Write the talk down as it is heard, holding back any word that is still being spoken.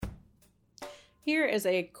Here is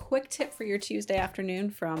a quick tip for your Tuesday afternoon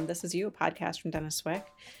from This Is You, a podcast from Dennis Swick.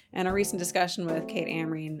 In a recent discussion with Kate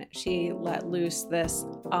Amrine, she let loose this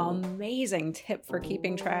amazing tip for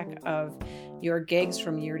keeping track of your gigs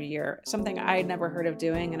from year to year, something I'd never heard of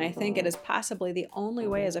doing. And I think it is possibly the only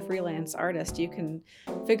way as a freelance artist you can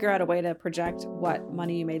figure out a way to project what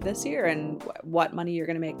money you made this year and what money you're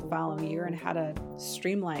going to make the following year and how to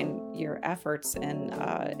streamline your efforts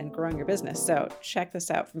in growing your business. So check this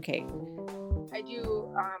out from Kate. I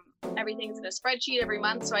do everything's in a spreadsheet every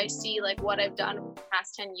month, so I see like what I've done for the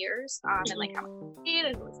past 10 years and like how much I paid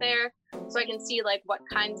and what's there, so I can see like what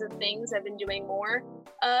kinds of things I've been doing more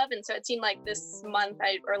of. And so it seemed like last month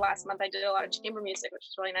I did a lot of chamber music, which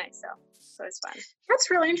is really nice. So it's fun. That's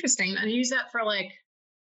really interesting. And you use that for like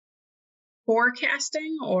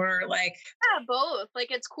forecasting or like? Yeah, both. Like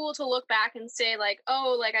it's cool to look back and say like,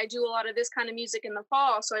 oh, like I do a lot of this kind of music in the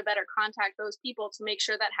fall, so I better contact those people to make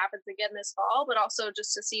sure that happens again this fall, but also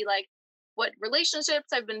just to see like what relationships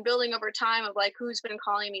I've been building over time of like who's been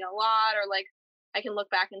calling me a lot, or like I can look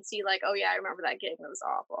back and see like, oh yeah, I remember that gig, it was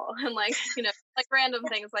awful. And like, like random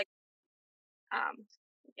things like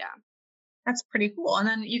yeah. That's pretty cool. And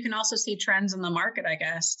then you can also see trends in the market, I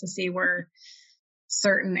guess, to see where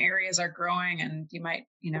certain areas are growing, and you might,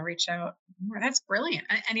 reach out more. That's brilliant.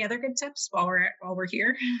 Any other good tips while we're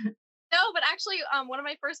here? No, but actually, one of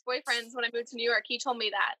my first boyfriends when I moved to New York, he told me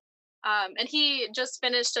that, and he just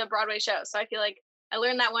finished a Broadway show. So I feel like I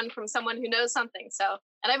learned that one from someone who knows something. So,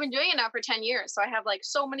 and I've been doing it now for 10 years. So I have like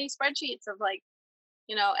so many spreadsheets of like,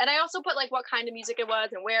 and I also put like what kind of music it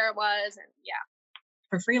was and where it was, and yeah.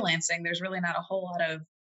 For freelancing, there's really not a whole lot of,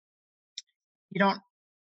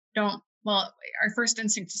 well, our first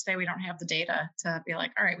instinct to say we don't have the data to be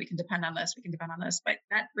like, all right, we can depend on this, but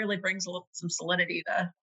that really brings some solidity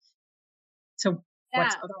to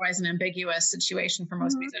what's otherwise an ambiguous situation for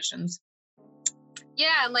most musicians.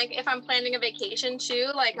 Yeah, and like if I'm planning a vacation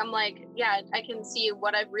too, like I'm like, yeah, I can see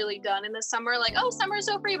what I've really done in the summer. Like, oh, summer is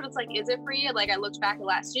so free, but it's like, is it free? Like I looked back at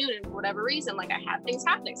last June and for whatever reason, like I had things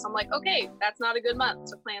happening. So I'm like, okay, that's not a good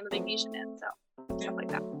month to plan the vacation in. So stuff like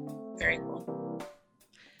that. Very cool.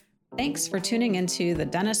 Thanks for tuning into the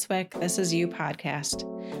Dennis Swick This Is You podcast.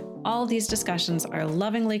 All these discussions are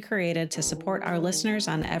lovingly created to support our listeners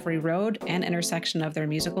on every road and intersection of their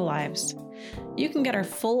musical lives. You can get our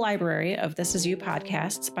full library of This Is You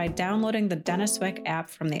podcasts by downloading the Dennis Swick app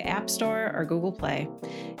from the App Store or Google Play.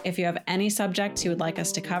 If you have any subjects you would like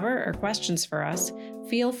us to cover or questions for us,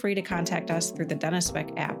 feel free to contact us through the Dennis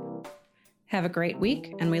Swick app. Have a great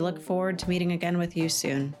week, and we look forward to meeting again with you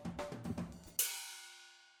soon.